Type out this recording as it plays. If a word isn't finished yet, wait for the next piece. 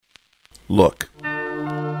Look,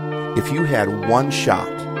 if you had one shot,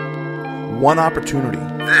 one opportunity,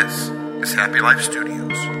 this is Happy Life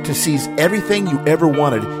Studios, to seize everything you ever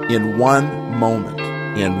wanted in one moment.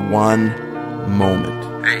 In one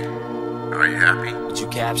moment. Hey, are you happy? Would you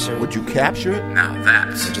capture it? Would you capture it? Now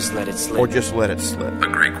that's Or just let it slip? Or just let it slip? a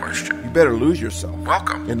great question. You better lose yourself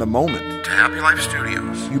Welcome in the moment. to Happy Life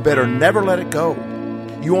Studios. You better never let it go.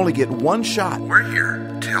 You only get one shot. We're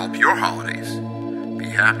here to help your holidays be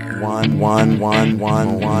happier. One moment.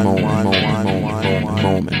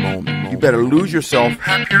 You better lose yourself.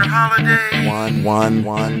 Happier holidays. One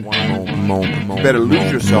moment. You better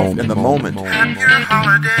lose yourself in the moment. Happier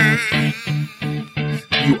holidays.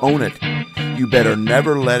 You own it. You better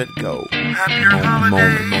never let it go. Happier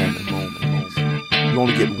holidays. Moment. You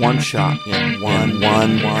only get one shot in one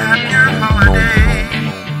Happier holidays.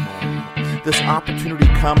 This opportunity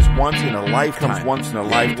comes once in a lifetime. Happier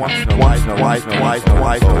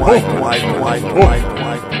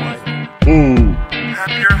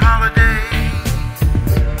holidays.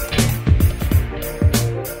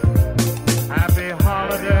 Happy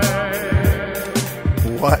holiday.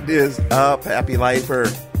 What is up, Happy Lifer?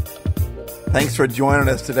 Thanks for joining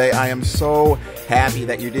us today. I am so happy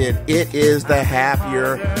that you did. It is the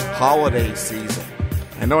happier holiday season.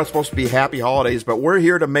 I know it's supposed to be happy holidays, but we're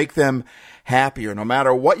here to make them happier. No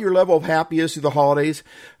matter what your level of happy is through the holidays,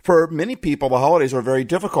 for many people, the holidays are a very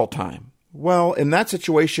difficult time. Well, in that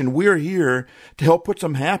situation, we're here to help put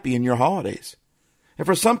some happy in your holidays. And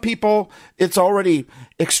for some people, it's already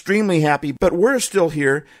extremely happy, but we're still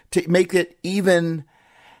here to make it even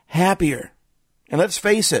happier. And let's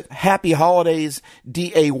face it, happy holidays,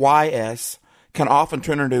 DAYS, can often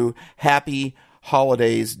turn into happy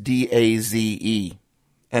holidays, DAZE.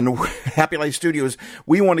 And Happy Life Studios,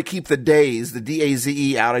 we want to keep the days, the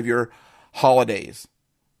DAZE, out of your holidays.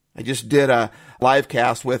 I just did a live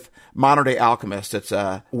cast with Modern Day Alchemist. It's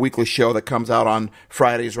a weekly show that comes out on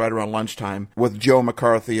Fridays right around lunchtime with Joe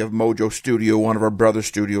McCarthy of Mojo Studio, one of our brother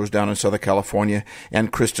studios down in Southern California,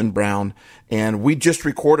 and Kristen Brown. And we just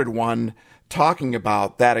recorded one talking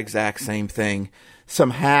about that exact same thing.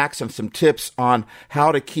 Some hacks and some tips on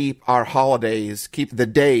how to keep our holidays, keep the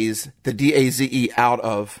days, the DAZE, out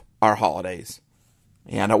of our holidays.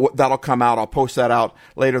 And that'll come out. I'll post that out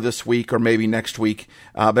later this week or maybe next week.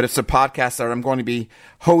 But it's a podcast that I'm going to be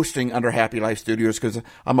hosting under Happy Life Studios because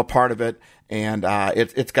I'm a part of it. And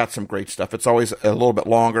it's got some great stuff. It's always a little bit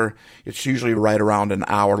longer. It's usually right around an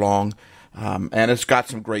hour long. And it's got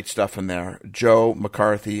some great stuff in there. Joe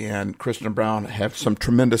McCarthy and Kristen Brown have some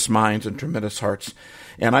tremendous minds and tremendous hearts.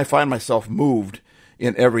 And I find myself moved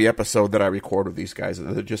in every episode that I record with these guys.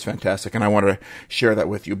 They're just fantastic, and I want to share that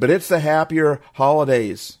with you. But it's the happier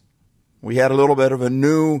holidays. We had a little bit of a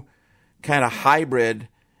new kind of hybrid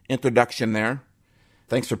introduction there.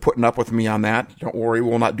 Thanks for putting up with me on that. Don't worry,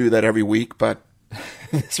 we'll not do that every week, but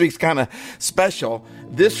this week's kind of special.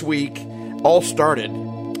 This week all started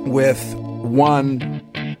with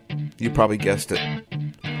one, you probably guessed it,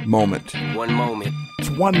 moment. One moment. It's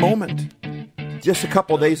one moment. Just a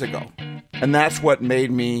couple days ago. And that's what made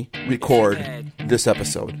me record this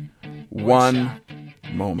episode. One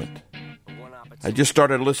moment. I just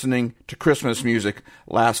started listening to Christmas music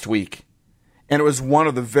last week. And it was one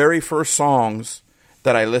of the very first songs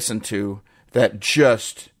that I listened to that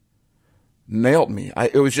just nailed me.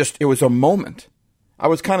 It was a moment. I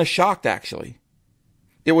was kind of shocked, actually.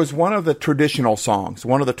 It was one of the traditional songs,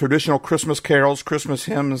 one of the traditional Christmas carols, Christmas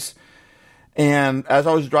hymns. And as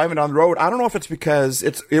I was driving down the road, I don't know if it's because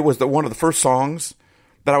it was one of the first songs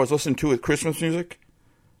that I was listening to with Christmas music.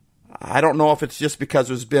 I don't know if it's just because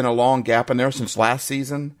there's been a long gap in there since last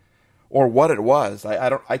season or what it was.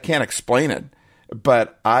 I can't explain it,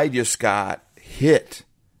 but I just got hit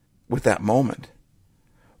with that moment.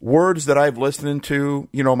 Words that I've listened to,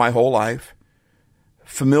 my whole life.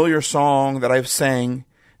 Familiar song that I've sang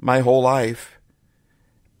my whole life.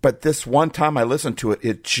 But this one time I listened to it,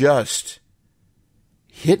 it just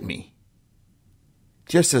hit me.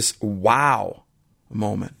 Just this wow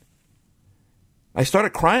moment. I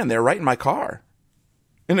started crying there right in my car.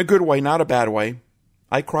 In a good way, not a bad way.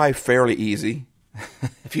 I cry fairly easy.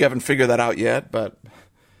 If you haven't figured that out yet, but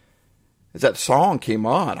as that song came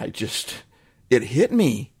on, it hit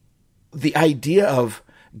me. The idea of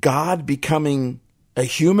God becoming a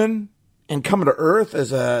human and coming to earth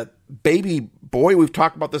as a baby boy. We've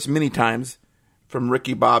talked about this many times from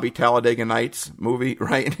Ricky Bobby, Talladega Nights movie,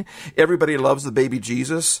 right? Everybody loves the baby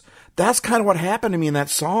Jesus. That's kind of what happened to me in that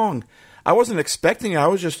song. I wasn't expecting it. I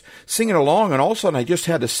was just singing along, and all of a sudden I just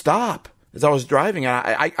had to stop as I was driving.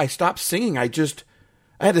 I stopped singing. I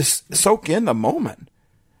had to soak in the moment.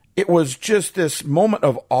 It was just this moment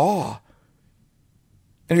of awe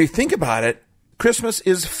And if you think about it, Christmas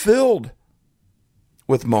is filled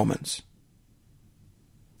with moments.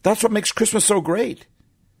 That's what makes Christmas so great.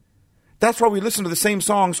 That's why we listen to the same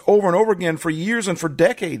songs over and over again for years and for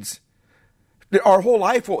decades. Our whole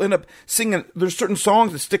life will end up singing. There's certain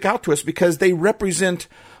songs that stick out to us because they represent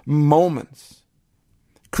moments.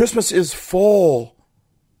 Christmas is full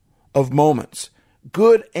of moments,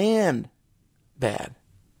 good and bad.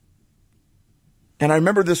 And I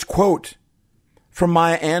remember this quote from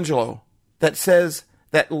Maya Angelou that says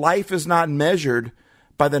that life is not measured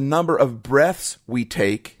by the number of breaths we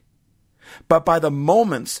take, but by the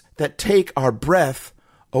moments that take our breath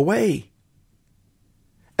away.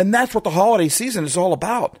 And that's what the holiday season is all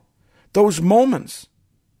about. Those moments.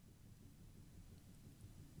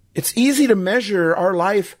 It's easy to measure our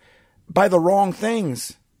life by the wrong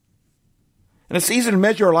things. And it's easy to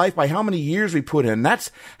measure our life by how many years we put in.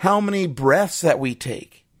 That's how many breaths that we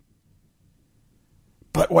take.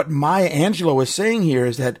 But what Maya Angelou is saying here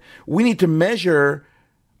is that we need to measure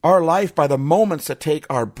our life by the moments that take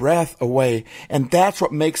our breath away. And that's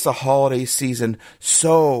what makes the holiday season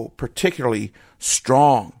so particularly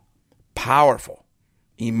strong, powerful,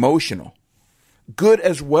 emotional, good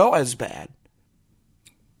as well as bad.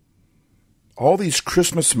 All these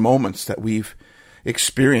Christmas moments that we've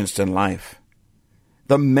experienced in life,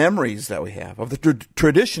 the memories that we have, of the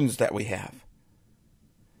traditions that we have,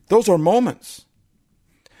 those are moments.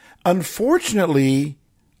 Unfortunately,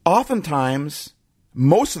 oftentimes,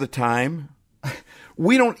 most of the time,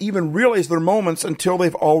 we don't even realize they're moments until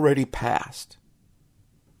they've already passed.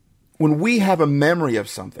 When we have a memory of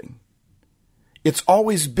something, it's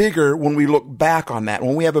always bigger when we look back on that,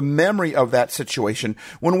 when we have a memory of that situation.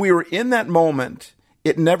 When we were in that moment,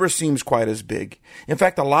 it never seems quite as big. In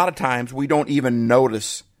fact, a lot of times we don't even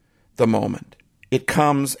notice the moment. It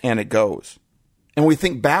comes and it goes. And we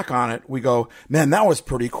think back on it, we go, man, that was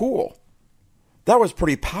pretty cool. That was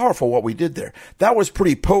pretty powerful what we did there. That was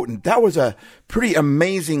pretty potent. That was a pretty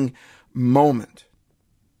amazing moment.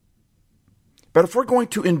 But if we're going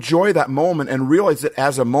to enjoy that moment and realize it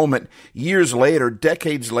as a moment years later,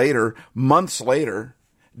 decades later, months later,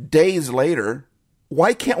 days later,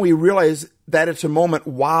 why can't we realize that it's a moment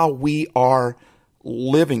while we are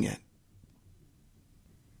living it?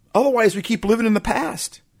 Otherwise, we keep living in the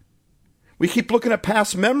past. We keep looking at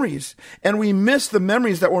past memories, and we miss the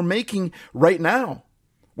memories that we're making right now.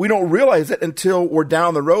 We don't realize it until we're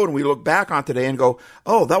down the road and we look back on today and go,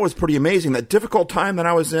 oh, that was pretty amazing. That difficult time that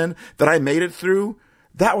I was in, that I made it through,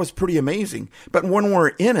 that was pretty amazing. But when we're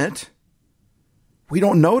in it, we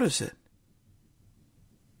don't notice it.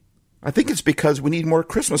 I think it's because we need more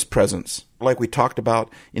Christmas presents, like we talked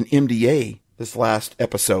about in MDA this last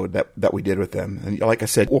episode that we did with them. And like I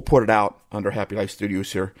said, we'll put it out under Happy Life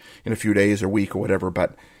Studios here in a few days or week or whatever.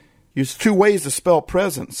 But there's two ways to spell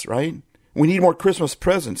presents, right? We need more Christmas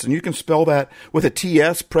presents. And you can spell that with a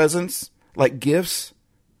TS, presents, like gifts.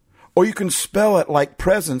 Or you can spell it like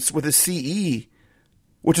presents with a CE,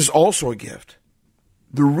 which is also a gift.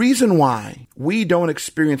 The reason why we don't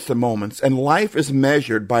experience the moments, and life is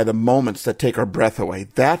measured by the moments that take our breath away,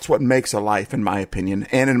 that's what makes a life, in my opinion,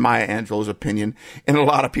 and in Maya Angelou's opinion, and a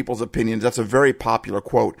lot of people's opinions. That's a very popular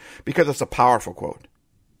quote because it's a powerful quote.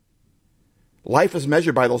 Life is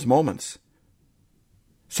measured by those moments.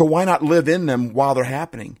 So why not live in them while they're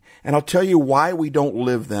happening? And I'll tell you why we don't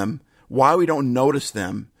live them, why we don't notice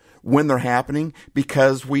them when they're happening,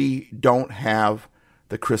 because we don't have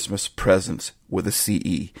the Christmas presents with a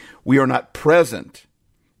CE. We are not present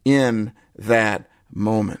in that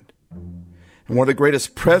moment. And one of the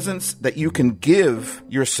greatest presents that you can give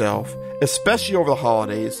yourself, especially over the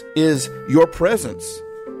holidays, is your presence,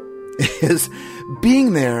 is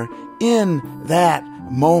being there in that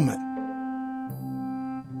moment.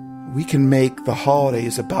 We can make the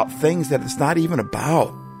holidays about things that it's not even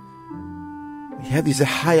about. We have these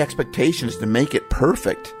high expectations to make it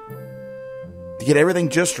perfect, to get everything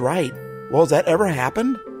just right. Well, has that ever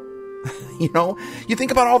happened? You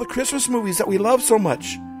think about all the Christmas movies that we love so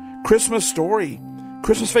much. Christmas Story,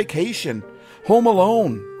 Christmas Vacation, Home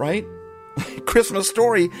Alone, right? Christmas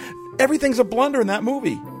Story. Everything's a blunder in that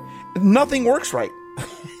movie. Nothing works right.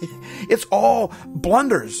 It's all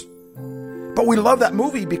blunders. But we love that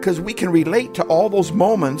movie because we can relate to all those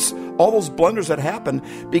moments, all those blunders that happen.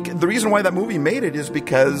 The reason why that movie made it is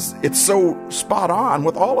because it's so spot on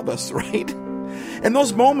with all of us, right? And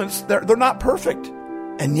those moments, they're not perfect.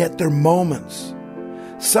 And yet they're moments.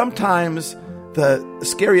 Sometimes the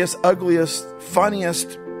scariest, ugliest,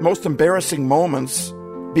 funniest, most embarrassing moments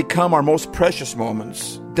become our most precious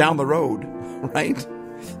moments down the road, right?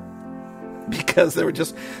 because they were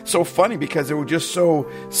just so funny, because they were just so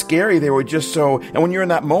scary. They were just so, and when you're in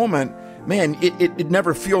that moment, man, it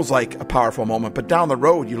never feels like a powerful moment. But down the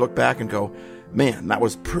road, you look back and go, man, that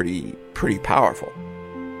was pretty powerful.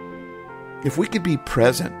 If we could be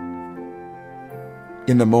present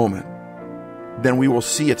in the moment, then we will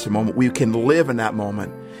see it's a moment. We can live in that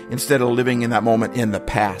moment instead of living in that moment in the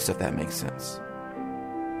past, if that makes sense.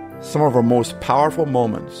 Some of our most powerful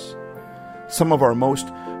moments, some of our most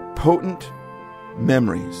potent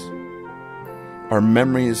memories are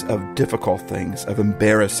memories of difficult things, of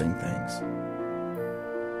embarrassing things.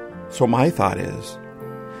 So my thought is,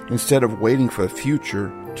 instead of waiting for the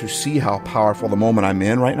future to see how powerful the moment I'm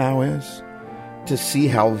in right now is, to see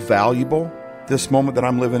how valuable this moment that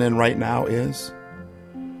I'm living in right now is,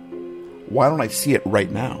 why don't I see it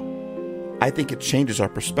right now? I think it changes our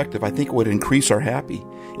perspective. I think it would increase our happy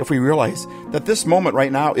if we realize that this moment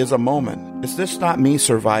right now is a moment. It's just not me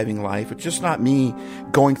surviving life. It's just not me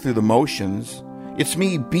going through the motions. It's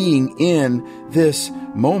me being in this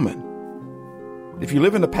moment. If you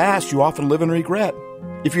live in the past, you often live in regret.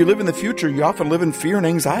 If you live in the future, you often live in fear and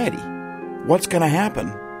anxiety. What's going to happen?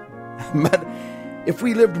 But if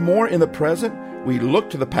we lived more in the present, we look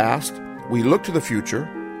to the past, we look to the future.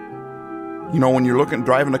 You know, when you're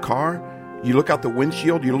driving a car, you look out the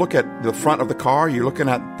windshield, you look at the front of the car, you're looking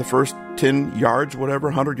at the first 10 yards, whatever,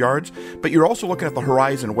 100 yards, but you're also looking at the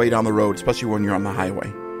horizon way down the road, especially when you're on the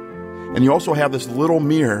highway. And you also have this little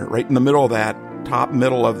mirror right in the middle of that top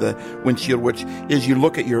middle of the windshield, which is you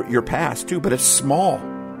look at your past too, but it's small.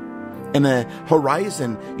 And the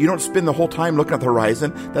horizon, you don't spend the whole time looking at the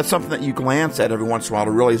horizon. That's something that you glance at every once in a while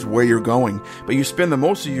to realize where you're going. But you spend the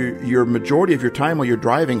most of your majority of your time while you're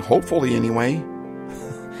driving, hopefully anyway,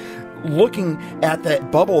 looking at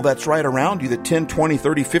that bubble that's right around you, the 10, 20,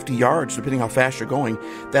 30, 50 yards, depending how fast you're going,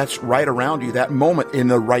 that's right around you, that moment in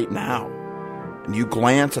the right now. And you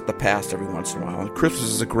glance at the past every once in a while. And Christmas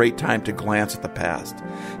is a great time to glance at the past,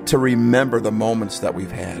 to remember the moments that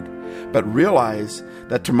we've had. But realize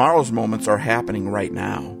that tomorrow's moments are happening right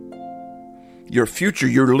now. Your future,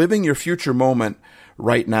 you're living your future moment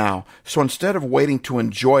right now. So instead of waiting to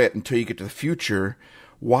enjoy it until you get to the future,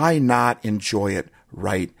 why not enjoy it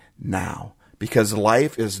right now? Because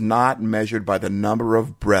life is not measured by the number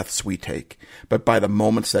of breaths we take, but by the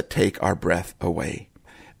moments that take our breath away.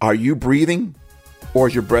 Are you breathing, or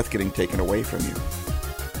is your breath getting taken away from you?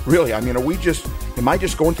 Really, I mean, am I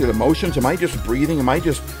just going through the motions? Am I just breathing? Am I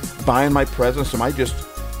just buying my presents? Am I just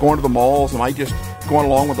going to the malls? Am I just going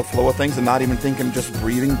along with the flow of things and not even thinking, just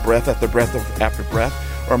breathing breath after breath after breath?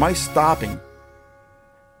 Or am I stopping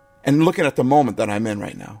and looking at the moment that I'm in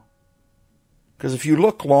right now? Because if you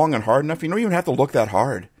look long and hard enough, you don't even have to look that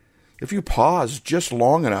hard. If you pause just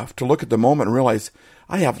long enough to look at the moment and realize,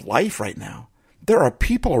 I have life right now. There are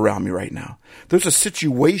people around me right now. There's a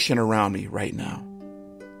situation around me right now.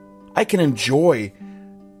 I can enjoy.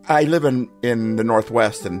 I live in the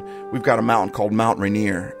Northwest, and we've got a mountain called Mount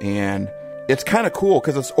Rainier, and it's kind of cool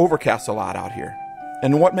because it's overcast a lot out here.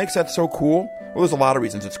 And what makes that so cool? Well, there's a lot of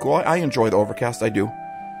reasons it's cool. I enjoy the overcast. I do.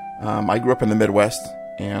 I grew up in the Midwest,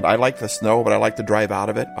 and I like the snow, but I like to drive out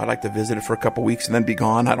of it. I like to visit it for a couple weeks and then be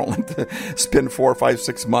gone. I don't like to spend 4, 5,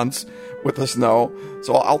 6 months with the snow.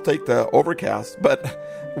 So I'll take the overcast. But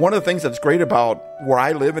one of the things that's great about where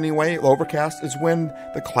I live anyway, the overcast, is when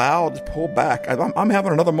the clouds pull back. I'm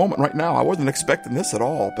having another moment right now. I wasn't expecting this at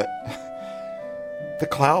all, but the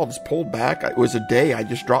clouds pulled back. It was a day I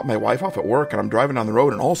just dropped my wife off at work, and I'm driving down the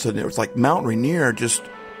road, and all of a sudden it was like Mount Rainier just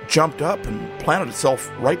jumped up and planted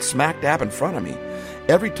itself right smack dab in front of me.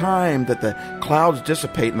 Every time that the clouds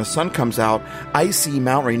dissipate and the sun comes out, I see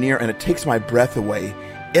Mount Rainier, and it takes my breath away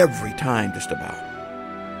every time, just about.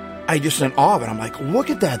 I just in awe of it. I'm like, look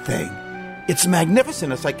at that thing. It's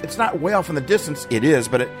magnificent. It's like, it's not way off in the distance. It is,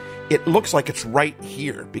 but it looks like it's right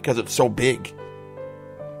here because it's so big.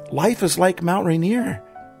 Life is like Mount Rainier.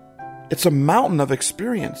 It's a mountain of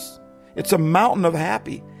experience. It's a mountain of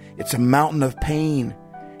happy. It's a mountain of pain.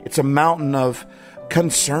 It's a mountain of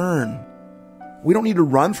concern. We don't need to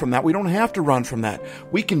run from that. We don't have to run from that.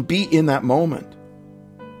 We can be in that moment.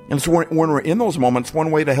 And so when we're in those moments,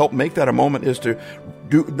 one way to help make that a moment is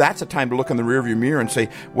that's a time to look in the rearview mirror and say,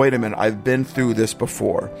 wait a minute, I've been through this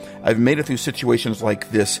before. I've made it through situations like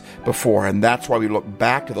this before. And that's why we look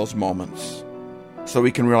back to those moments, so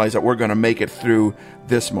we can realize that we're going to make it through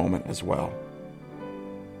this moment as well.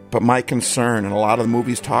 But my concern, and a lot of the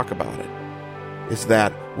movies talk about it, is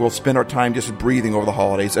that we'll spend our time just breathing over the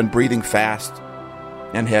holidays, and breathing fast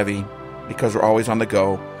and heavy because we're always on the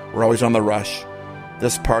go. We're always on the rush.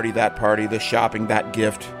 This party, this shopping, that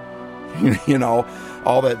gift. You know,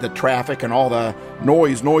 all the traffic and all the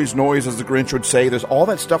noise, as the Grinch would say. There's all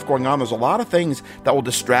that stuff going on. There's a lot of things that will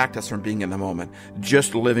distract us from being in the moment,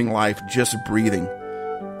 just living life, just breathing.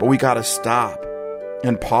 But we got to stop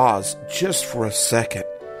and pause just for a second.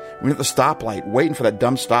 We're at the stoplight, waiting for that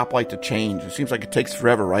dumb stoplight to change. It seems like it takes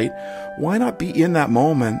forever, right? Why not be in that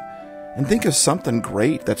moment and think of something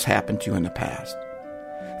great that's happened to you in the past?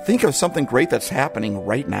 Think of something great that's happening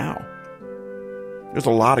right now. There's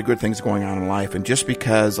a lot of good things going on in life, and just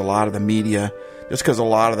because a lot of the media, just because a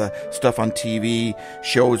lot of the stuff on TV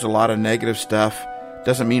shows a lot of negative stuff,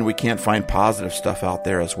 doesn't mean we can't find positive stuff out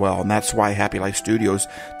there as well. And that's why Happy Life Studios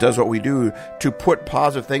does what we do, to put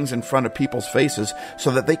positive things in front of people's faces so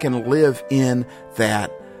that they can live in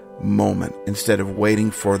that moment instead of waiting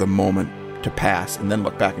for the moment to pass and then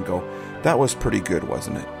look back and go, that was pretty good,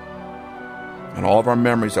 wasn't it? And all of our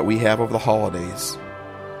memories that we have over the holidays,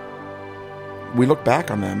 we look back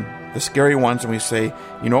on them, the scary ones, and we say,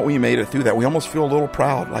 you know what, we made it through that. We almost feel a little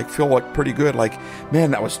proud, feel like pretty good,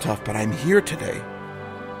 man, that was tough, but I'm here today.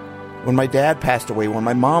 When my dad passed away, when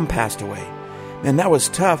my mom passed away, man, that was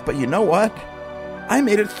tough, but you know what? I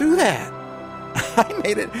made it through that.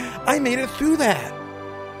 I made it through that.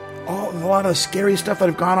 A lot of the scary stuff that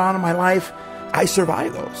have gone on in my life, I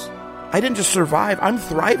survived those. I didn't just survive, I'm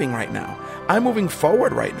thriving right now. I'm moving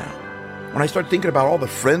forward right now. When I start thinking about all the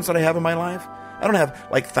friends that I have in my life, I don't have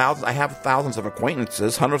thousands. I have thousands of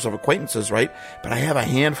acquaintances, hundreds of acquaintances, right? But I have a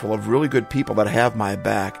handful of really good people that have my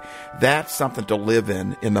back. That's something to live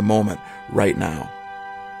in the moment right now.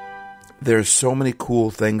 There's so many cool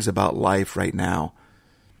things about life right now.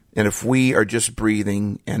 And if we are just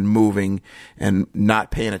breathing and moving and not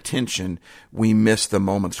paying attention, we miss the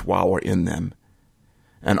moments while we're in them.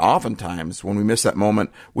 And oftentimes, when we miss that moment,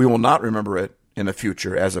 we will not remember it in the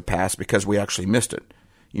future as a past because we actually missed it.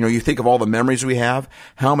 You know, you think of all the memories we have,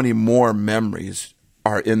 how many more memories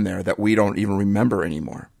are in there that we don't even remember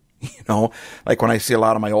anymore? You know, like when I see a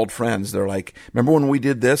lot of my old friends, they're like, remember when we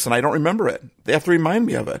did this? And I don't remember it. They have to remind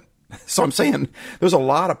me of it. So I'm saying there's a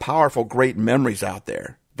lot of powerful, great memories out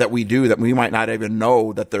there that we do that we might not even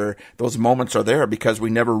know that those moments are there because we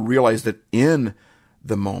never realized it in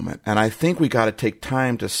the moment. And I think we got to take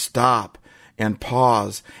time to stop and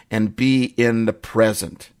pause and be in the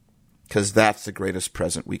present, because that's the greatest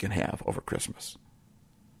present we can have over Christmas.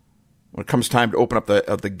 When it comes time to open up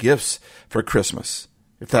the gifts for Christmas,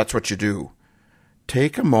 if that's what you do,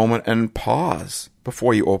 take a moment and pause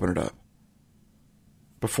before you open it up.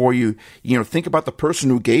 Before you think about the person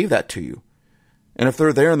who gave that to you. And if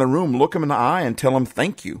they're there in the room, look them in the eye and tell them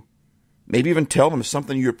thank you. Maybe even tell them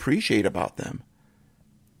something you appreciate about them.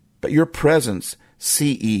 But your presence,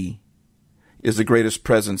 CE, is the greatest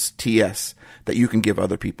presence, TS, that you can give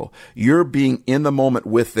other people. You're being in the moment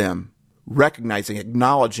with them, recognizing,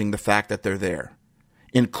 acknowledging the fact that they're there,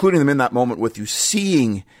 including them in that moment with you,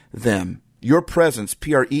 seeing them. Your presence,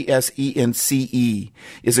 PRESENCE,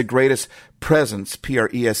 is the greatest presence,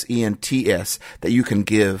 PRESENTS, that you can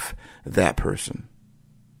give that person.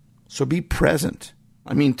 So be present.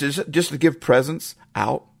 I mean, just to give presents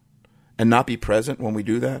out and not be present when we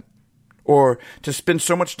do that, or to spend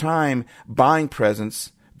so much time buying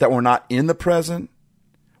presents that we're not in the present,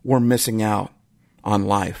 we're missing out on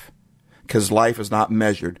life. Because life is not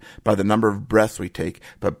measured by the number of breaths we take,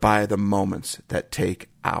 but by the moments that take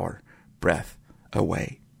our breath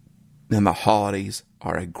away. And the holidays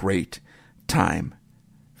are a great time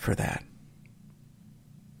for that.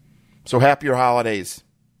 So happier holidays.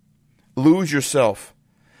 Lose yourself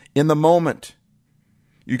in the moment.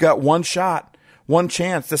 You got one shot. One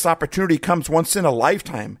chance. This opportunity comes once in a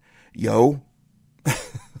lifetime. Yo.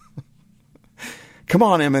 Come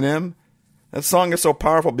on, Eminem. That song is so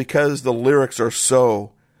powerful because the lyrics are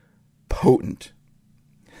so potent.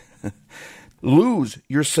 Lose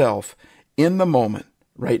yourself in the moment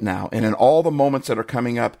right now. And in all the moments that are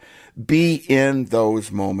coming up, be in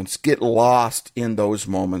those moments. Get lost in those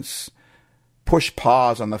moments. Push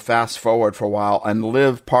pause on the fast forward for a while and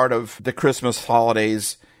live part of the Christmas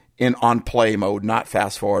holidays on play mode, not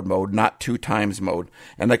fast forward mode, not 2 times mode.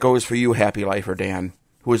 And that goes for you, Happy Lifer Dan,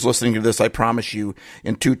 who is listening to this, I promise you,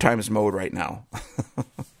 in 2 times mode right now.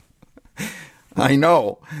 I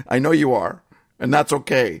know you are, and that's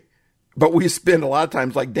okay. But we spend a lot of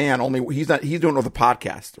times like Dan, only he's doing it with a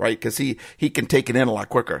podcast, right? Because he can take it in a lot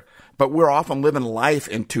quicker. But we're often living life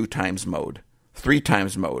in 2 times mode, 3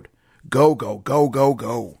 times mode. Go, go, go, go,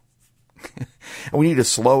 go. And we need to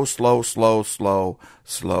slow, so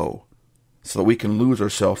that we can lose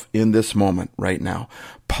ourselves in this moment right now.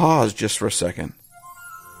 Pause just for a second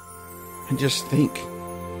and just think,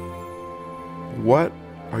 what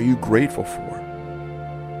are you grateful for?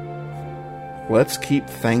 Let's keep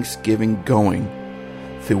Thanksgiving going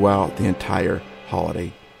throughout the entire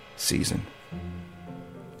holiday season.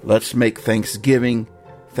 Let's make Thanksgiving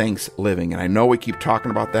thanks living. And I know we keep talking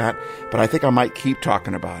about that, but I think I might keep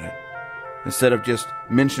talking about it. Instead of just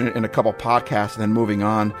mentioning it in a couple podcasts and then moving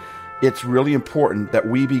on, it's really important that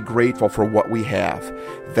we be grateful for what we have.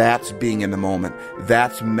 That's being in the moment.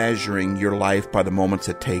 That's measuring your life by the moments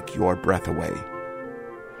that take your breath away.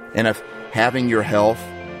 And if having your health,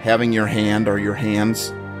 having your hand or your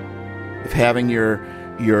hands, if having your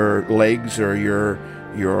legs or your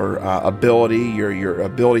ability, your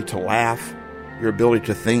ability to laugh, your ability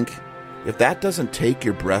to think, if that doesn't take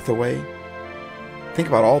your breath away, think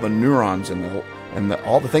about all the neurons and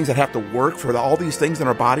all the things that have to work for all these things in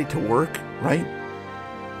our body to work, right?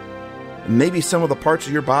 And maybe some of the parts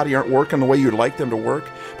of your body aren't working the way you'd like them to work,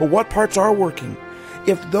 but what parts are working?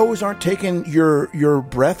 If those aren't taking your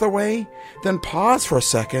breath away, then pause for a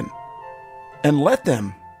second and let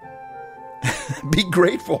them. Be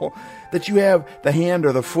grateful that you have the hand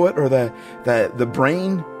or the foot or the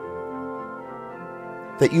brain,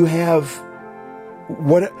 that you have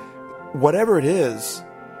whatever it is.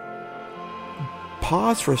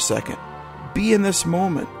 Pause for a second. Be in this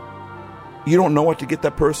moment. You don't know what to get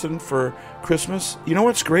that person for Christmas. You know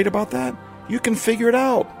what's great about that? You can figure it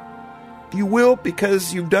out. You will,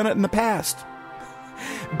 because you've done it in the past.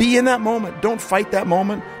 Be in that moment. Don't fight that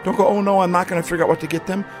moment. Don't go, oh no, I'm not going to figure out what to get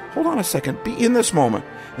them. Hold on a second. Be in this moment.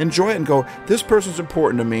 Enjoy it and go, this person's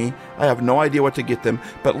important to me. I have no idea what to get them,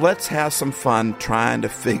 but let's have some fun trying to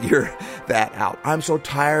figure that out. I'm so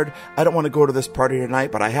tired. I don't want to go to this party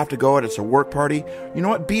tonight, but I have to go. It's a work party. You know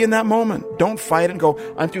what? Be in that moment. Don't fight and go,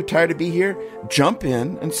 I'm too tired to be here. Jump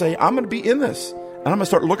in and say, I'm going to be in this. And I'm going to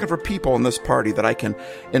start looking for people in this party that I can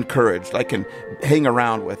encourage, that I can hang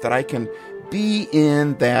around with, that I can be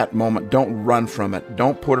in that moment. Don't run from it.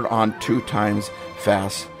 Don't put it on 2 times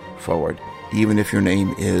fast forward, even if your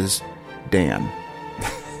name is Dan.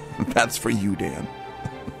 That's for you, Dan.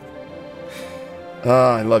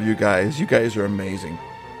 I love you guys. You guys are amazing.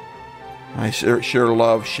 I sure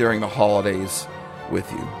love sharing the holidays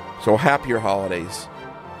with you. So happier holidays.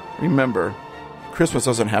 Remember, Christmas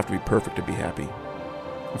doesn't have to be perfect to be happy.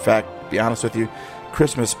 In fact, to be honest with you,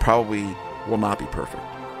 Christmas probably will not be perfect.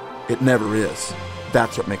 It never is.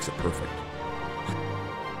 That's what makes it perfect.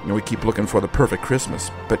 You know, we keep looking for the perfect Christmas,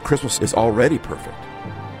 but Christmas is already perfect.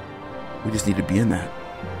 We just need to be in that.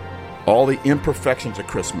 All the imperfections of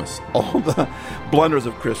Christmas, all the blunders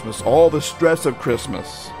of Christmas, all the stress of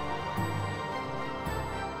Christmas.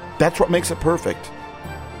 That's what makes it perfect.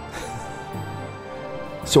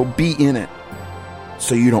 So be in it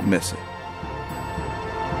so you don't miss it.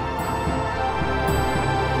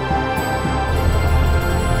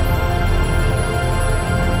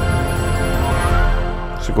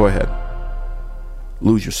 So go ahead.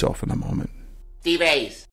 Lose yourself in the moment. Steve A's.